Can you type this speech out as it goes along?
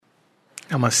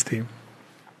Namaste.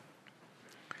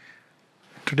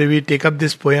 Today we take up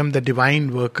this poem, The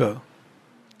Divine Worker.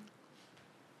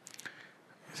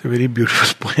 It's a very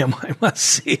beautiful poem, I must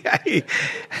say.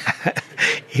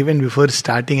 Even before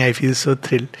starting, I feel so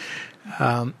thrilled.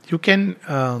 You can,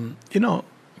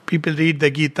 people read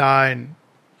the Gita and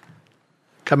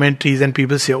commentaries and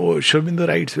people say, oh, Sri Aurobindo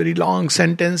writes very long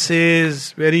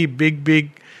sentences, very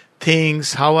big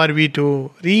things. How are we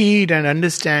to read and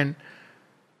understand?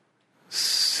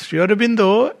 Sri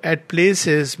Aurobindo at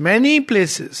places, many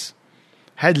places,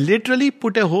 had literally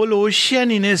put a whole ocean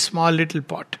in a small little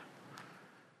pot.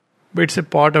 But it's a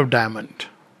pot of diamond.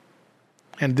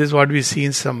 And this is what we see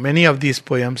in many of these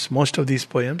poems, most of these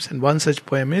poems. And one such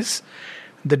poem is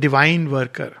The Divine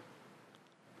Worker.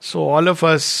 So all of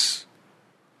us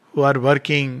who are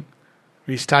working,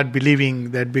 we start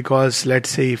believing that because, let's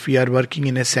say, if we are working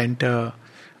in a center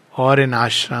or an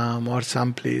ashram or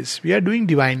some place, we are doing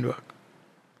divine work.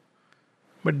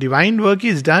 But divine work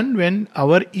is done when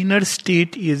our inner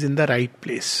state is in the right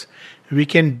place. We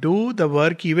can do the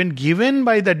work even given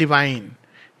by the divine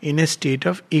in a state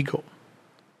of ego.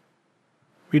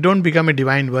 We don't become a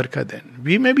divine worker then.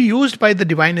 We may be used by the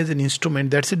divine as an instrument.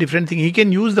 That's a different thing. He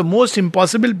can use the most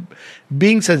impossible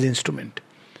beings as instrument.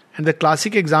 And the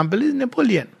classic example is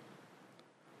Napoleon.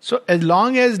 So as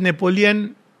long as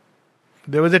Napoleon,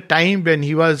 there was a time when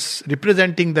he was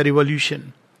representing the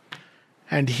revolution.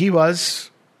 And he was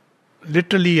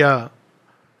literally a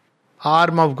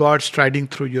arm of God striding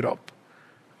through Europe.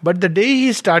 But the day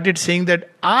he started saying that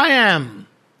I am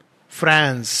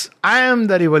France, I am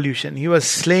the revolution, he was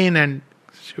slain, and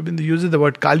Sri Aurobindo uses the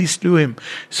word Kali slew him.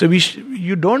 So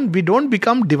we don't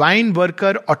become divine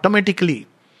worker automatically.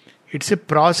 It's a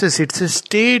process, it's a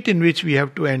state in which we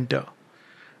have to enter.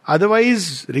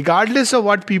 Otherwise, regardless of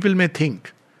what people may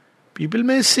think, people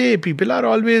may say, people are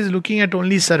always looking at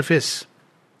only surface.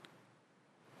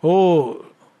 Oh,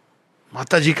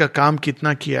 Mataji ka kaam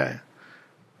kitna kiya hai.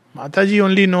 Mataji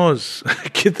only knows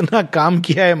कितना काम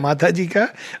किया है माताजी का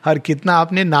और कितना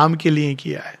आपने नाम के लिए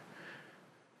किया है.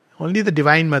 Only the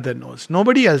Divine Mother knows.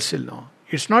 Nobody else will know.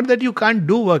 It's not that you can't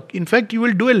do work. In fact, you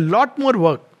will do a lot more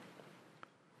work.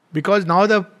 Because now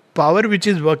the power which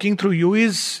is working through you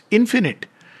is infinite.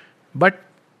 But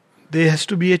there has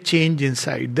to be a change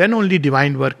inside. Then only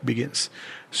divine work begins.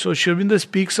 So Sri Aurobindo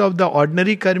speaks of the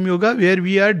ordinary Karma Yoga where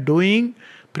we are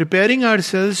preparing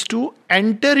ourselves to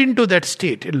enter into that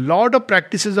state. A lot of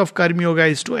practices of Karma Yoga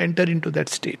is to enter into that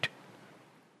state.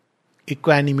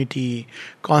 Equanimity,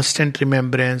 constant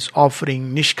remembrance,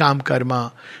 offering, nishkam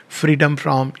karma, freedom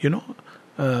from,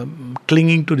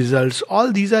 clinging to results.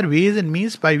 All these are ways and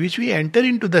means by which we enter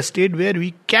into the state where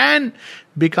we can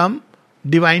become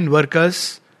divine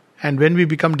workers. And when we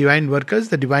become divine workers,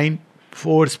 the divine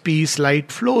force, peace,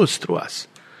 light flows through us.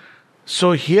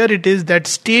 So here it is that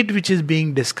state which is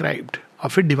being described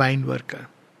of a divine worker.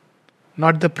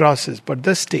 Not the process, but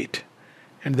the state.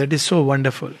 And that is so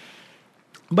wonderful.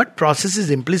 But process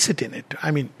is implicit in it.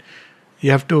 I mean,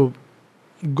 you have to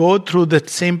go through the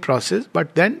same process,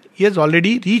 but then he has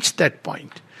already reached that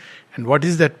point. And what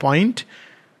is that point?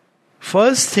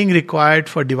 First thing required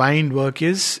for divine work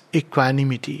is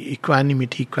equanimity.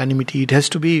 Equanimity. It has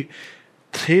to be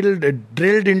drilled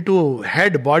into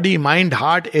head, body, mind,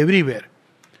 heart, everywhere.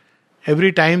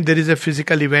 Every time there is a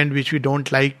physical event which we don't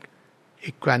like,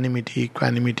 equanimity.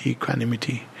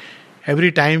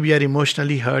 Every time we are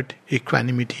emotionally hurt,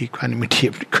 equanimity.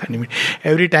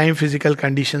 Every time physical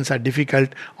conditions are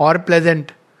difficult or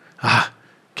pleasant,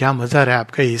 क्या मजा रहा है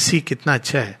आपका AC कितना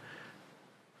अच्छा है.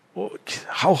 Oh,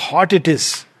 how hot it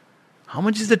is. How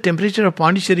much is the temperature of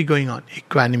Pondicherry going on?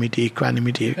 Equanimity.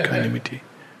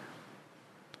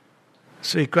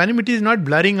 So equanimity is not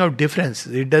blurring out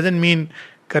differences. It doesn't mean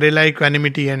Karela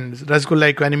equanimity and Rasgulla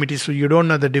equanimity, so you don't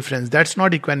know the difference. That's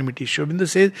not equanimity. Sri Aurobindo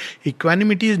says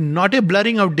equanimity is not a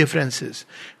blurring out differences,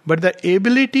 but the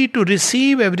ability to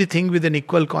receive everything with an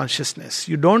equal consciousness.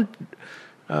 You know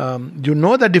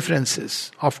the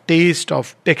differences of taste,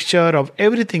 of texture, of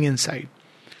everything inside,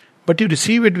 but you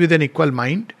receive it with an equal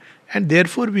mind, and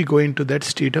therefore we go into that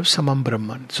state of Samam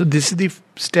Brahman. So this is the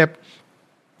step.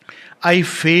 I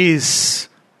face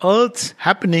earth's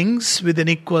happenings with an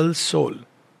equal soul.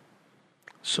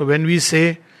 So when we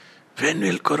say, when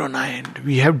will Corona end?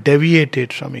 We have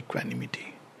deviated from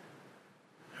equanimity.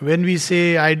 When we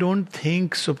say, I don't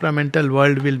think supramental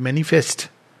world will manifest.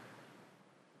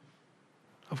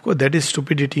 Of course, that is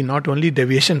stupidity, not only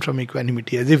deviation from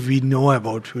equanimity, as if we know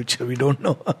about future. We don't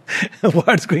know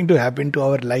what's going to happen to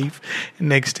our life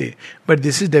next day. But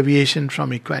this is deviation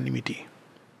from equanimity.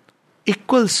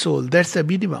 Equal soul, that's the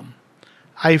minimum.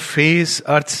 I face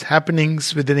earth's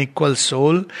happenings with an equal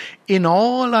soul. In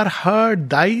all are heard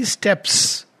thy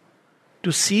steps.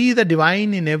 To see the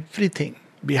divine in everything,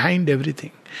 behind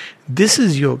everything. This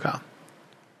is yoga.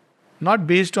 Not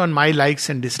based on my likes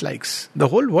and dislikes. The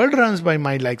whole world runs by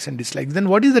my likes and dislikes. Then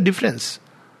what is the difference?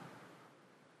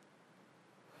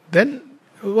 Then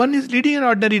one is leading an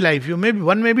ordinary life.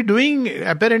 One may be doing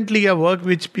apparently a work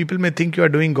which people may think you are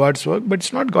doing God's work, but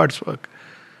it's not God's work.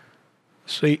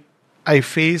 So I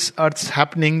face earth's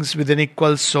happenings with an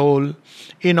equal soul.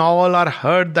 In all are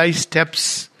heard thy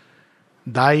steps.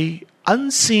 Thy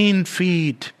unseen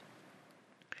feet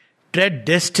tread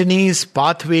destiny's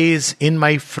pathways in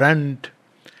my front.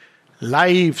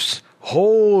 Life's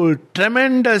whole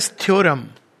tremendous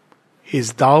theorem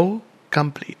is thou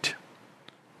complete.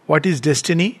 What is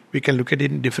destiny? We can look at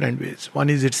it in different ways.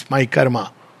 One is it's my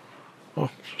karma.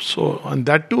 So on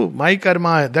that too, my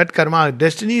karma, that karma,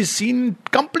 destiny is seen in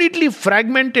completely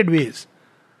fragmented ways.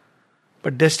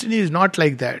 But destiny is not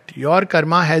like that. Your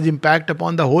karma has impact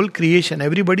upon the whole creation.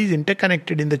 Everybody is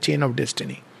interconnected in the chain of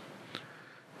destiny.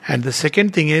 And the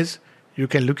second thing is, you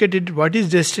can look at it, what is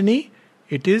destiny?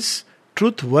 It is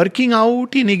truth working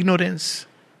out in ignorance.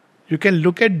 You can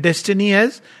look at destiny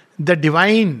as the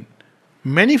divine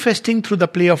manifesting through the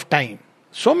play of time.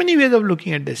 So many ways of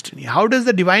looking at destiny. How does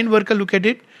the divine worker look at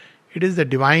it? It is the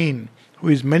divine who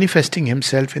is manifesting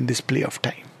himself in this play of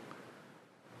time.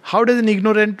 How does an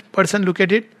ignorant person look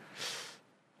at it?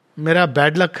 मेरा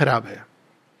bad luck खराब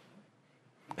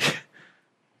है.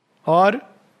 Or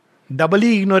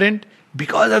doubly ignorant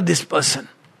because of this person.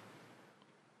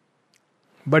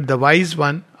 But the wise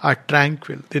one are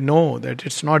tranquil. They know that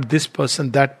it's not this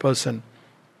person, that person.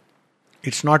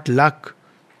 It's not luck,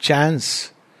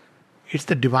 chance. It's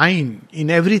the divine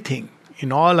in everything.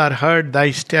 In all are heard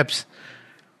thy steps.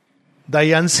 Thy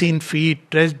unseen feet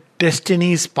tread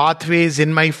destiny's pathways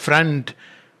in my front.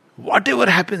 Whatever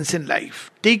happens in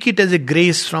life, take it as a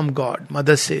grace from God,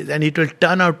 Mother says, and it will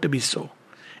turn out to be so.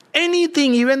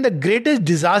 Anything, even the greatest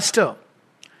disaster,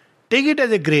 take it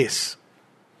as a grace.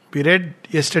 We read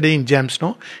yesterday in Gems,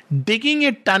 no? Digging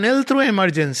a tunnel through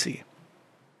emergency.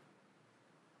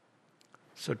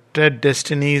 So tread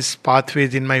destiny's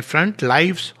pathways in my front.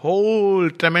 Life's whole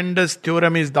tremendous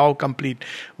theorem is thou complete.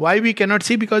 Why we cannot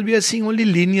see? Because we are seeing only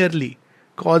linearly.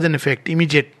 Cause and effect,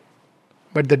 immediate.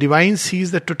 But the divine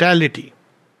sees the totality.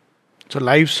 So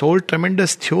life's whole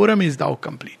tremendous theorem is thou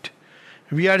complete.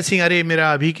 We are seeing, Arey,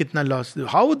 mera abhi kitna loss.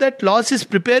 How that loss is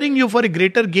preparing you for a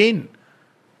greater gain.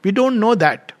 We don't know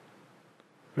that.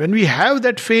 When we have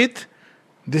that faith,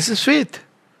 this is faith.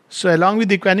 So along with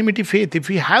equanimity, faith. If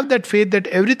we have that faith that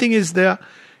everything is there,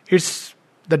 it's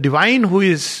the divine who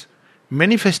is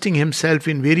manifesting himself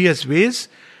in various ways,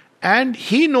 and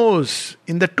he knows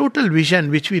in the total vision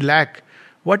which we lack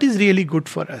what is really good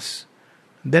for us.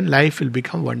 Then life will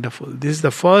become wonderful. This is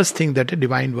the first thing that a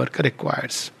divine worker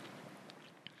requires.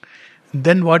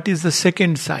 Then what is the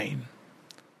second sign?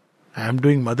 I am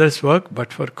doing mother's work,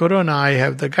 but for Corona I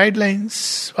have the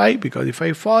guidelines. Why? Because if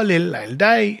I fall ill, I'll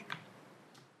die.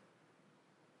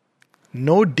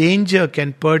 No danger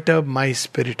can perturb my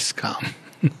spirit's calm.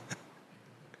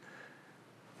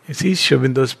 You see Sri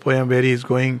Aurobindo's poem where he is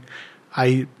going,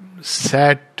 I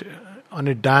sat on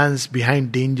a dance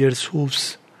behind danger's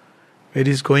hoofs, where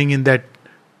he is going in that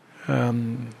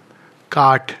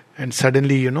cart, and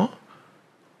suddenly,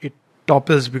 it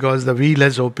topples because the wheel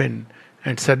has opened,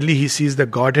 and suddenly he sees the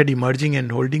Godhead emerging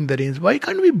and holding the reins. Why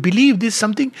can't we believe this?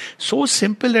 Something so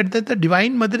simple that the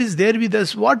Divine Mother is there with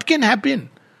us. What can happen?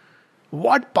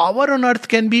 What power on earth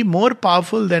can be more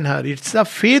powerful than her? It's the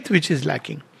faith which is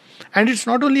lacking. And it's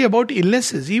not only about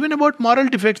illnesses, even about moral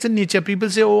defects in nature. People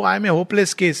say, oh, I'm a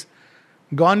hopeless case,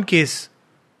 gone case.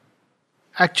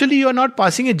 Actually, you are not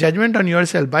passing a judgment on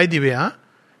yourself, by the way.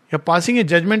 You're passing a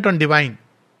judgment on divine.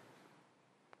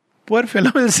 Poor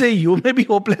fellow will say, you may be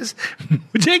hopeless.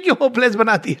 Mujhe kyun hopeless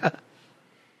bana diya?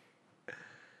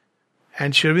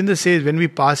 And Sri Aurobindo says, when we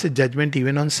pass a judgment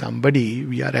even on somebody,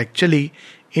 we are actually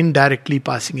indirectly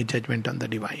passing a judgment on the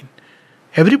divine.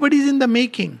 Everybody is in the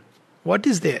making. What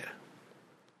is there?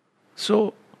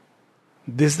 So,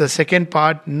 this is the second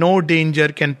part. No danger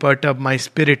can perturb my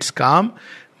spirit's calm.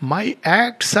 My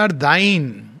acts are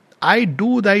thine. I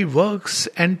do thy works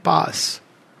and pass.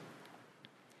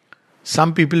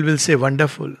 Some people will say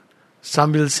wonderful.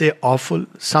 Some will say awful.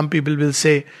 Some people will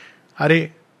say,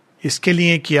 अरे इसके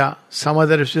लिए किया. Some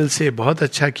others will say बहुत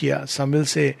अच्छा किया. Some will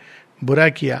say बुरा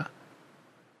किया.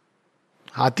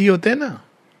 हाथी होते हैं ना,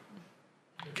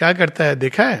 क्या करता है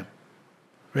देखा है?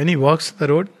 When he walks the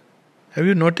road, have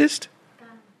you noticed?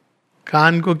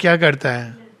 कान को क्या करता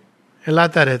है?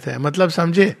 हिलाता रहता है. मतलब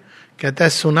समझे कहता है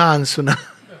सुना अनसुना.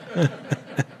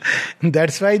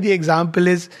 That's why the example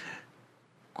is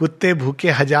कुत्ते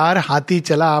भूखे हजार, हाथी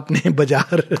चला आपने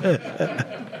बाजार.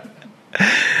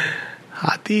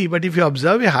 Hathi, but if you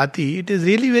observe a hathi, it is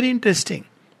really very interesting.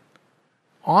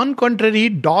 On contrary,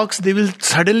 dogs, they will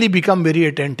suddenly become very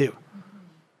attentive.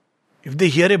 If they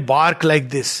hear a bark like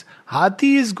this,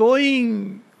 hathi is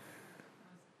going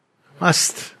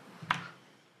mast.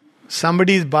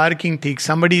 Somebody is barking theek,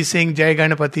 somebody is saying Jai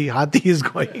Ganapati, hathi is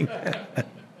going.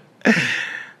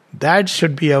 That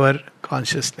should be our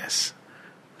consciousness.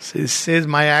 So it says,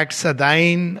 my acts are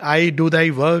thine, I do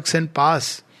thy works and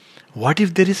pass. What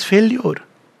if there is failure?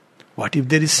 What if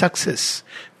there is success?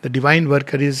 The divine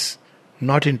worker is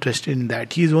not interested in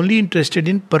that. He is only interested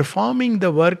in performing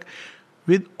the work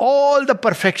with all the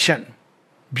perfection,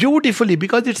 beautifully,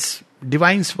 because it's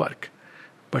divine's work.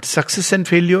 But success and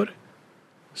failure.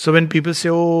 So when people say,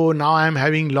 oh, now I am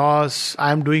having loss,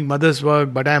 I am doing mother's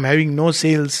work, but I am having no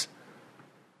sales.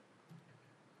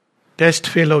 Test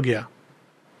fail ho gaya.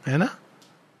 Hai na?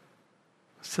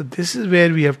 So this is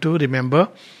where we have to remember.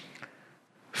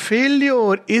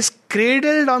 Failure is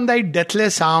cradled on thy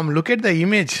deathless arm. Look at the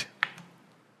image.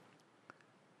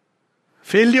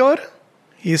 Failure,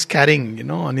 he is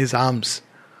carrying, on his arms.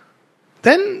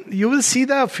 Then you will see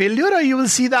the failure or you will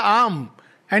see the arm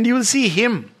and you will see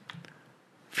him.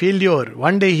 Failure.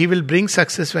 One day he will bring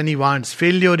success when he wants.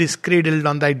 Failure is cradled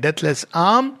on thy deathless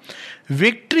arm.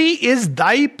 Victory is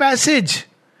thy passage.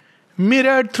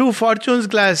 Mirrored through fortune's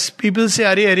glass. People say,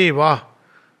 Are, wah.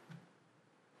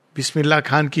 Bismillah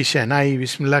Khan ki shehnai,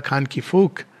 Bismillah Khan ki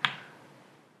fook.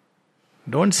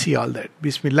 Don't see all that.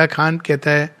 Bismillah Khan कहता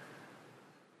है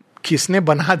किसने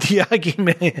बना दिया कि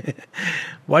मैं.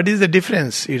 What is the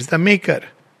difference? It's the maker.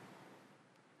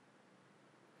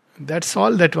 That's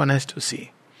all that one has to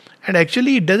see. And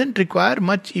actually it doesn't require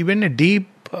much, even a deep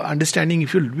understanding.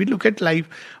 If we look at life,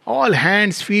 all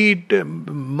hands, feet,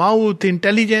 mouth,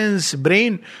 intelligence,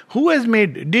 brain, who has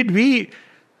made? Did we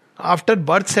after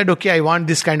birth said, okay, I want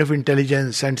this kind of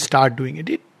intelligence and start doing it?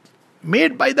 It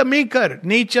made by the maker,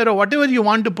 nature, or whatever you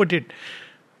want to put it.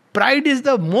 Pride is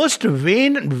the most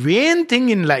vain thing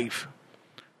in life.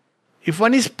 If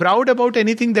one is proud about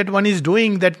anything that one is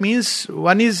doing, that means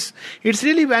it's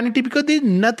really vanity, because there is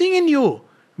nothing in you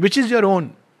which is your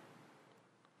own.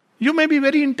 You may be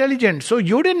very intelligent, so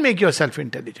you didn't make yourself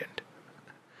intelligent.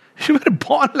 You were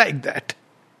born like that.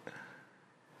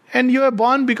 And you were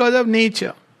born because of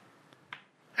nature.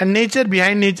 And nature,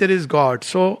 behind nature is God.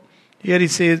 So here he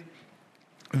says,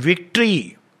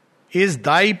 victory is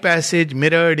thy passage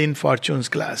mirrored in fortune's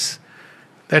glass.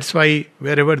 That's why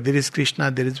wherever there is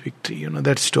Krishna, there is victory.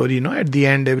 That story, at the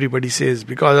end everybody says,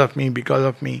 because of me, because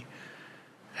of me.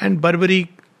 And Barbari,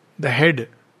 the head,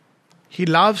 he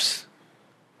laughs.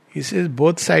 He says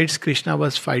both sides Krishna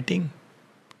was fighting.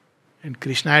 And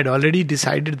Krishna had already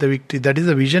decided the victory. That is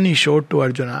the vision he showed to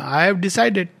Arjuna. I have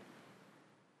decided.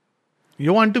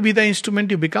 You want to be the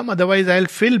instrument, you become. Otherwise I'll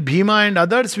fill Bhima and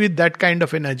others with that kind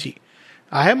of energy.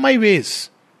 I have my ways.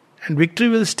 And victory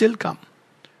will still come.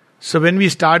 So when we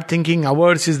start thinking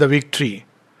ours is the victory,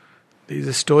 there is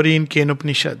a story in Ken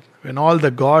Upanishad, when all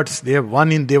the gods, they have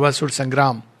won in Devasur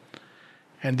Sangram,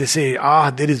 and they say,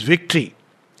 there is victory.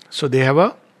 So they have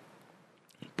a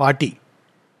party.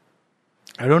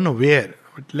 I don't know where,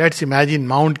 but let's imagine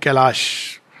Mount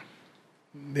Kailash,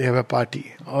 they have a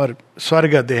party, or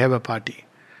Swarga, they have a party.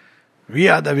 We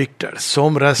are the victors,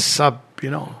 Somras Sab,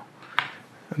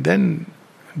 Then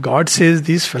God says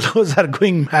these fellows are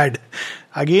going mad.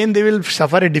 Again they will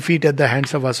suffer a defeat at the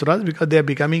hands of Asuras because they are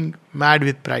becoming mad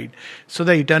with pride. So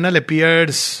the Eternal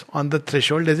appears on the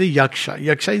threshold as a Yaksha.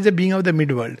 Yaksha is a being of the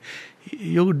midworld.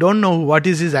 You don't know what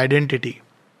is his identity.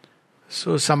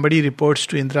 So somebody reports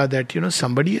to Indra that,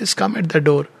 somebody has come at the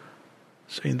door.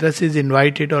 So Indra says,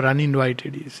 invited or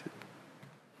uninvited? He says,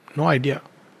 no idea.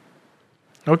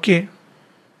 Okay.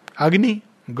 Agni,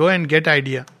 go and get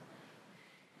idea.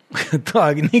 So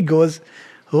Agni goes,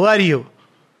 who are you?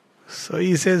 So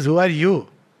he says, who are you?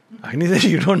 Agni says,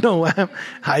 you don't know who I am.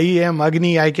 I am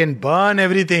Agni, I can burn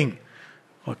everything.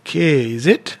 Okay, is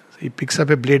it? So he picks up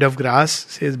a blade of grass,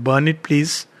 says, burn it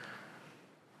please.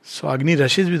 So Agni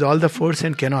rushes with all the force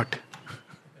and cannot.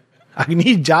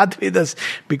 Agni is Jat Vedas.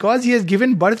 Because he has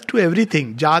given birth to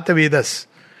everything, Jat Vedas.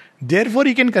 Therefore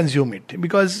he can consume it.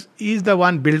 Because he is the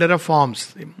one builder of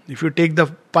forms. If you take the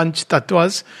Panch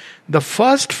Tattvas, the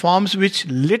first forms which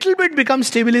little bit become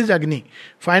stable is Agni.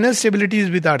 Final stability is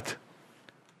with earth.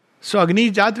 So Agni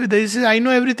is Jat Vedas. He says, I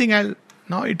know everything.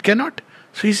 No, it cannot.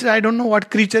 So he says, I don't know what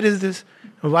creature is this.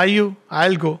 Why you?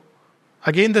 I'll go.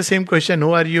 Again the same question,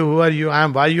 who are you? Who are you? I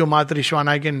am Vayu Matrishwan,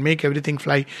 I can make everything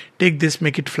fly. Take this,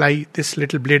 make it fly, this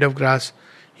little blade of grass.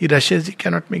 He rushes, he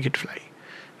cannot make it fly.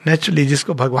 Naturally,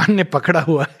 जिसको भगवान ने पकड़ा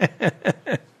हुआ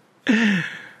है.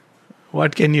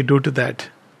 What can you do to that?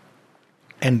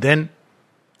 And then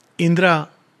Indra,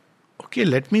 okay,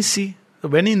 let me see. So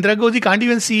when Indra goes, he can't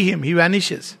even see him, he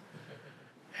vanishes.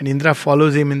 And Indra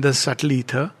follows him in the subtle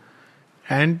ether,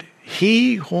 and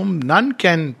he whom none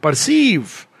can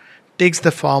perceive takes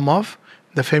the form of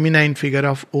the feminine figure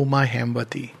of Uma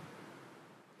Hemvati.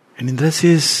 And Indra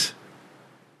says,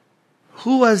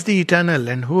 who was the eternal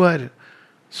and who are?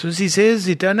 So she says,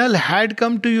 eternal had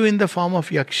come to you in the form of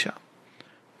Yaksha,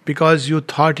 because you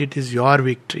thought it is your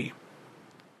victory.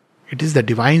 It is the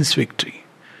divine's victory.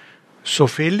 So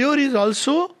failure is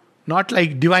also not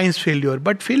like divine's failure,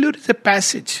 but failure is a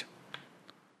passage.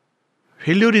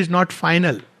 Failure is not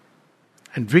final.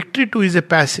 And victory too is a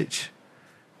passage.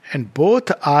 And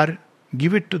both are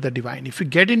give it to the divine. If we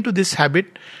get into this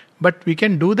habit, but we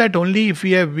can do that only if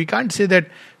we can't say that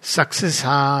success,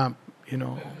 I'm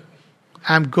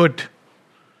good.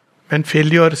 When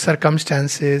failure,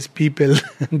 circumstances, people,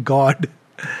 God.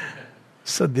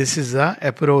 So this is the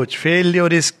approach. Failure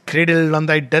is cradled on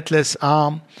thy deathless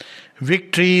arm.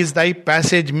 Victory is thy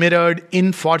passage mirrored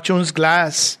in fortune's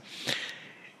glass.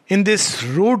 In this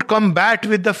rude combat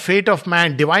with the fate of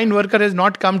man, divine worker has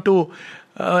not come to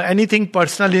anything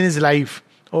personal in his life.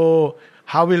 Oh,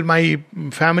 how will my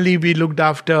family be looked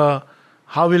after?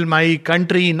 How will my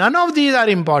country? None of these are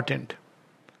important.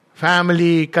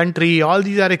 Family, country, all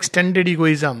these are extended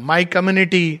egoism. My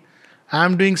community, I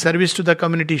am doing service to the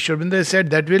community. Sri Aurobindo said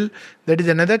that is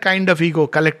another kind of ego,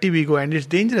 collective ego, and it's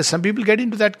dangerous. Some people get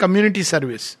into that community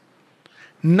service.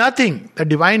 Nothing. The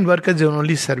divine workers are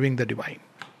only serving the divine.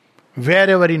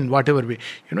 Wherever, in whatever way.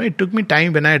 It took me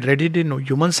time when I had read it in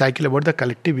Human Cycle about the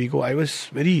collective ego. I was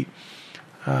very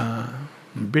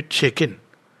bit shaken.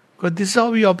 Because this is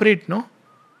how we operate, no?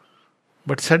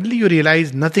 But suddenly you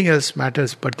realize nothing else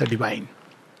matters but the divine.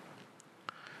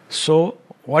 So,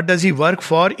 what does he work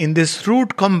for? In this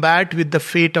rude combat with the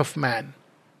fate of man.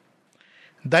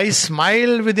 Thy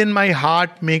smile within my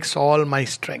heart makes all my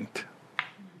strength.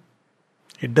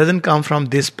 It doesn't come from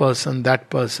this person,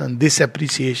 that person, this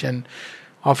appreciation.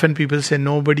 Often people say,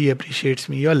 nobody appreciates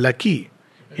me. You're lucky.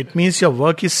 It means your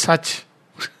work is such.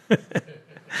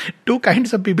 Two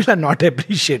kinds of people are not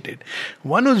appreciated.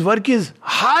 One whose work is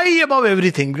high above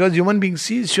everything, because human beings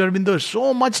see Sri Aurobindo,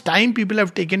 so much time people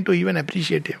have taken to even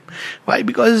appreciate him. Why?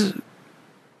 Because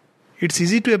it's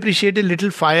easy to appreciate a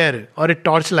little fire or a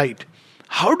torchlight.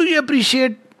 How do you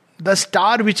appreciate the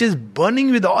star which is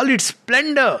burning with all its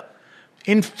splendor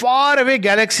in far away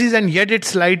galaxies, and yet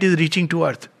its light is reaching to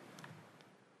earth?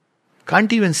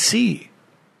 Can't even see,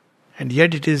 and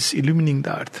yet it is illumining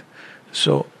the earth.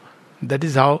 So that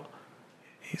is how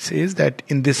he says that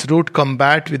in this rude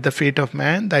combat with the fate of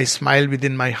man, thy smile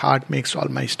within my heart makes all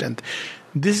my strength.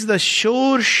 This is the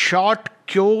sure short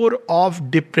cure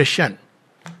of depression.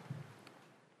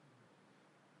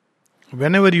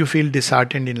 Whenever you feel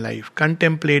disheartened in life,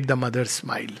 contemplate the mother's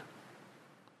smile.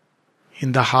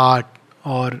 In the heart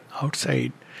or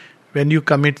outside. When we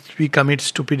commit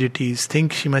stupidities,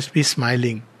 think she must be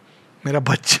smiling. Mera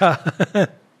bachcha.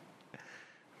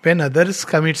 When others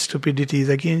commit stupidities,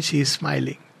 again she is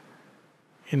smiling.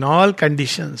 In all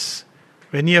conditions,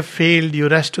 when you have failed, you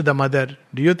rush to the mother.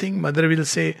 Do you think mother will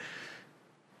say,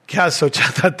 क्या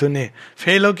सोचा था तूने?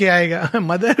 Fail होके आएगा?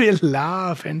 Mother will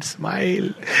laugh and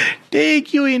smile,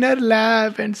 take you in her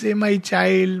lap and say, my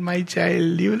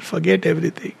child, you will forget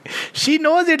everything. She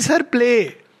knows it's her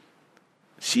play.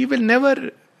 She will never,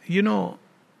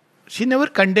 she never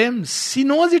condemns. She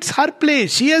knows it's her play.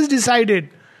 She has decided.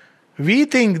 We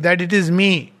think that it is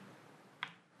me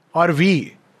or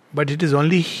we, but it is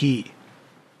only he.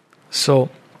 So,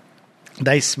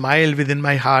 thy smile within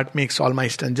my heart makes all my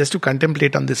strength. Just to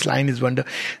contemplate on this line is wonder.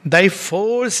 Thy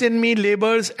force in me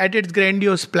labors at its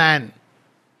grandiose plan.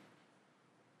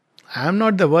 I am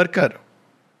not the worker.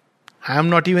 I am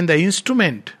not even the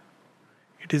instrument.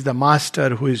 It is the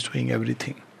master who is doing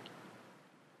everything.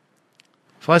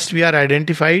 First we are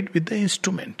identified with the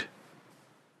instrument.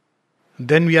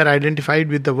 Then we are identified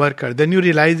with the worker. Then you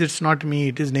realize it's not me,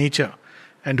 it is nature.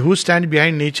 And who stands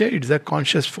behind nature? It's the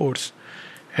conscious force.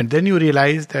 And then you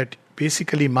realize that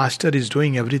basically master is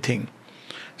doing everything.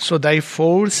 So thy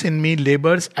force in me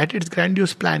labors at its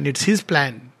grandiose plan. It's his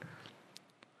plan.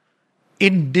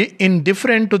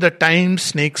 Indifferent to the time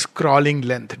snake's crawling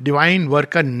length. Divine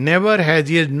worker never has,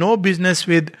 he has no business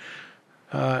with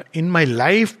in my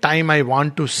lifetime I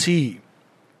want to see.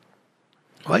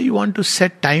 Why you want to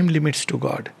set time limits to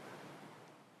God?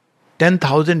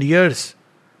 10,000 years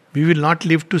we will not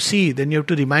live to see. Then you have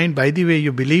to remind, by the way,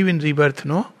 you believe in rebirth,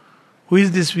 no? Who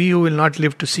is this we who will not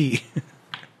live to see?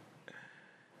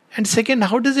 And second,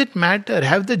 how does it matter?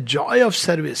 Have the joy of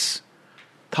service.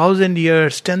 1,000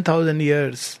 years, 10,000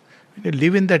 years. When you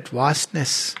live in that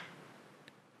vastness,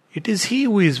 it is He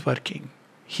who is working.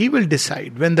 He will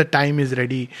decide when the time is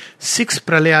ready. 6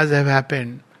 pralayas have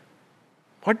happened.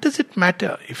 What does it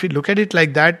matter? If you look at it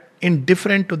like that,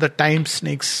 indifferent to the time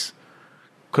snake's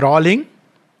crawling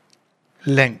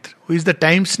length. Who is the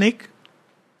time snake?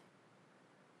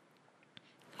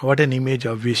 What an image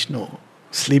of Vishnu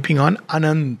sleeping on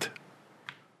Anant.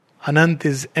 Anant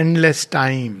is endless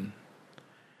time.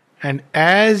 And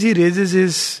as he raises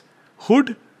his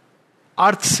hood,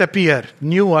 earths appear,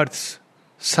 new earths,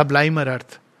 sublimer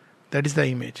earth. That is the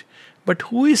image. But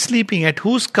who is sleeping? At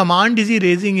whose command is he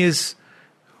raising his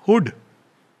hood?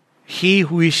 He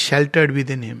who is sheltered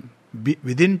within him.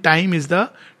 Within time is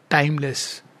the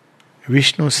timeless.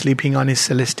 Vishnu sleeping on his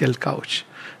celestial couch.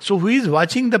 So who is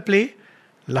watching the play?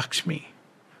 Lakshmi.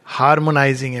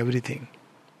 Harmonizing everything.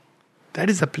 That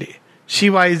is the play.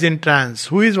 Shiva is in trance.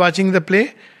 Who is watching the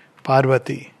play?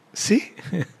 Parvati. See?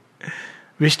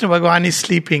 Vishnu Bhagavan is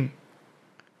sleeping.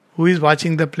 Who is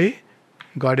watching the play?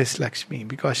 Goddess Lakshmi.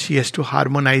 Because she has to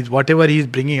harmonize whatever he is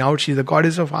bringing out. She is the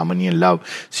goddess of harmony and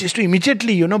love. She has to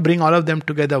immediately, bring all of them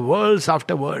together. Worlds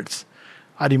after worlds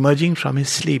are emerging from his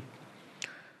sleep.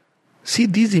 See,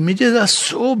 these images are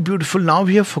so beautiful. Now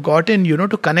we have forgotten,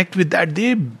 to connect with that.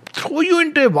 They throw you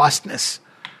into a vastness.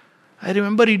 I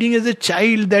remember reading as a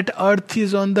child that earth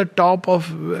is on the top of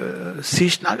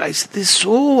Seshnaga. I said, this is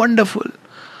so wonderful.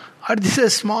 Earth is a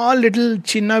small little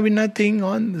chinna vinna thing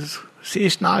on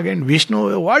Seshnaga and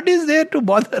Vishnu. What is there to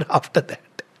bother after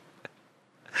that?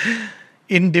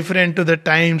 Indifferent to the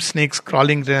time snake's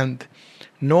crawling length.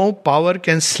 No power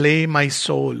can slay my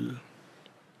soul.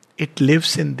 It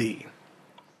lives in thee.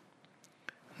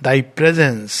 Thy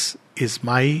presence is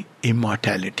my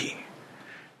immortality.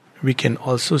 We can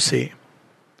also say,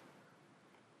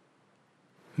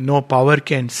 no power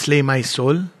can slay my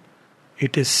soul.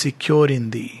 It is secure in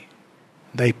thee.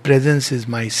 Thy presence is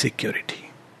my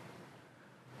security.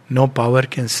 No power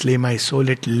can slay my soul.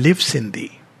 It lives in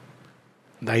thee.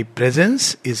 Thy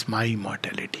presence is my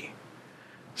immortality.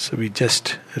 So we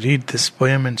just read this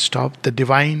poem and stop. The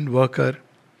divine worker.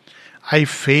 I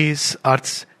face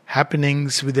earth's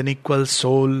happenings with an equal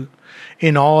soul.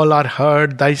 In all are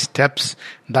heard thy steps,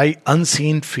 thy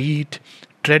unseen feet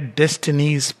tread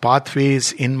destiny's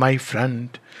pathways in my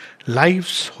front.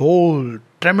 Life's whole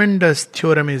tremendous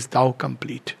theorem is thou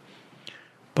complete.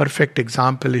 Perfect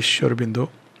example is Sri Aurobindo.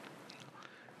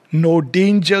 No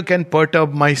danger can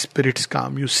perturb my spirit's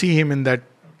calm. You see him in that,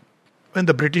 when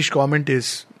the British government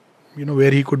is,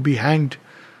 where he could be hanged.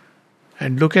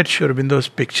 And look at Sri Aurobindo's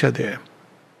picture there.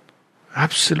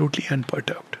 Absolutely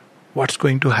unperturbed. What's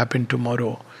going to happen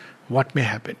tomorrow? What may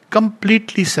happen?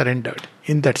 Completely surrendered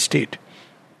in that state.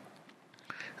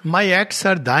 My acts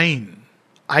are thine.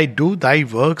 I do thy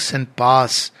works and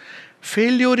pass.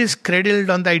 Failure is cradled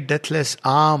on thy deathless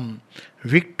arm.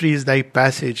 Victory is thy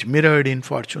passage mirrored in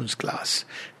fortune's glass.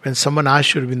 When someone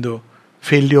asks Sri Aurobindo,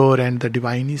 failure and the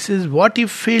divine, he says, what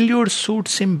if failure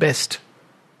suits him best?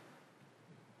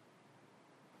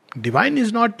 Divine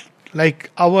is not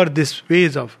like this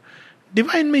ways of.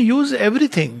 Divine may use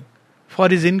everything for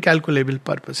his incalculable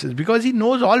purposes because he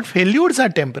knows all failures are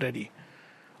temporary.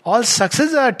 All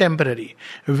successes are temporary.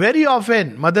 Very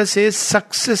often, Mother says,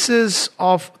 successes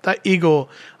of the ego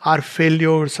are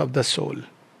failures of the soul.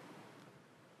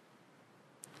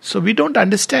 So we don't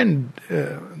understand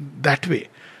that way.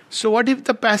 So what if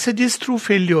the passage is through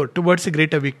failure towards a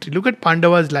greater victory? Look at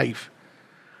Pandava's life.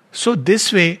 So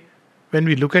this way, when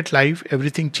we look at life,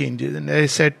 everything changes. And as I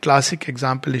said, classic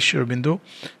example is Sri Aurobindo.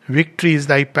 Victory is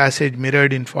thy passage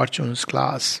mirrored in fortune's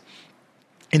glass.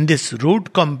 In this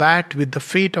rude combat with the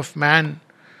fate of man,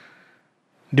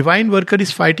 divine worker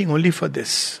is fighting only for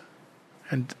this.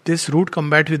 And this rude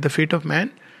combat with the fate of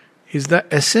man is the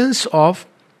essence of,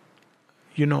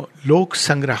 Lok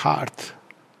Sangraharth.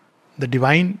 The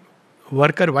divine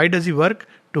worker, why does he work?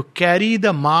 To carry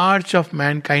the march of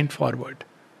mankind forward.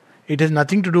 It has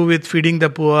nothing to do with feeding the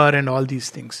poor and all these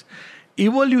things.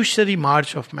 Evolutionary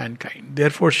march of mankind.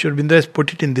 Therefore, Sri Aurobindo has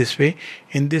put it in this way.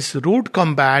 In this rude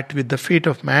combat with the fate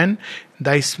of man,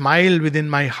 thy smile within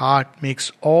my heart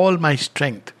makes all my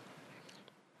strength.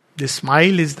 The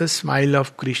smile is the smile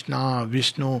of Krishna,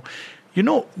 Vishnu.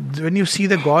 When you see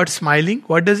the God smiling,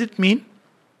 what does it mean?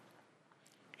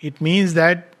 It means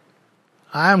that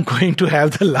I am going to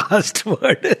have the last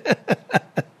word.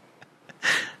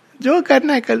 जो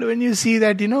करना है कल. When you see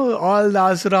that, all the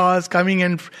asuras coming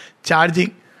and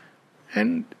charging,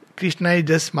 and Krishna is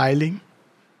just smiling,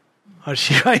 or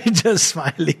Shiva is just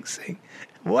smiling, saying,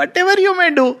 whatever you may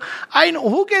do, I know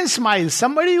who can smile.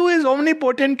 Somebody who is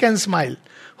omnipotent can smile.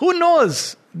 Who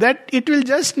knows that it will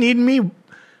just need me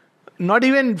not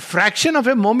even fraction of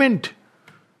a moment.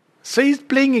 So he's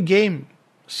playing a game.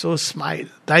 So smile.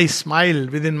 Thy smile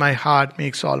within my heart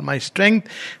makes all my strength.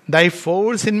 Thy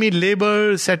force in me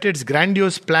labors at its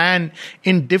grandiose plan,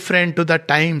 indifferent to the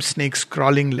time snake's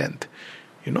crawling length.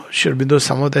 Sri Aurobindo,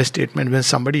 some of the statement when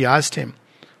somebody asked him,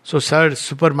 so sir,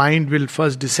 supermind will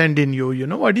first descend in you. You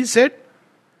know what he said?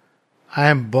 I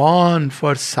am born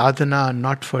for sadhana,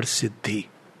 not for siddhi.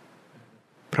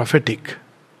 Prophetic.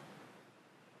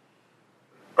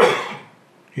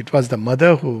 It was the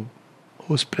mother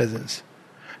whose presence.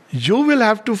 You will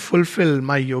have to fulfill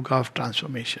my yoga of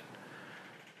transformation.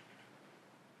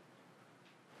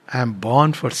 I am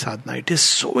born for sadhana. It is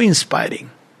so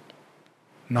inspiring.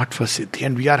 Not for siddhi.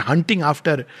 And we are hunting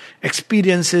after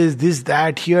experiences, this,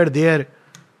 that, here, there.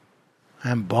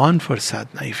 I am born for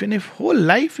sadhana. Even if whole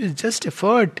life is just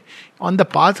effort on the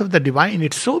path of the divine,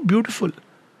 it's so beautiful.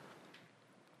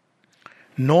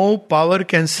 No power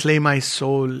can slay my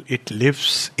soul. It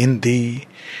lives in thee.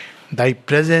 Thy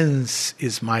presence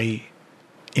is my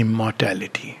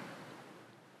immortality.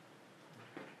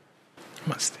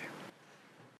 Namaste.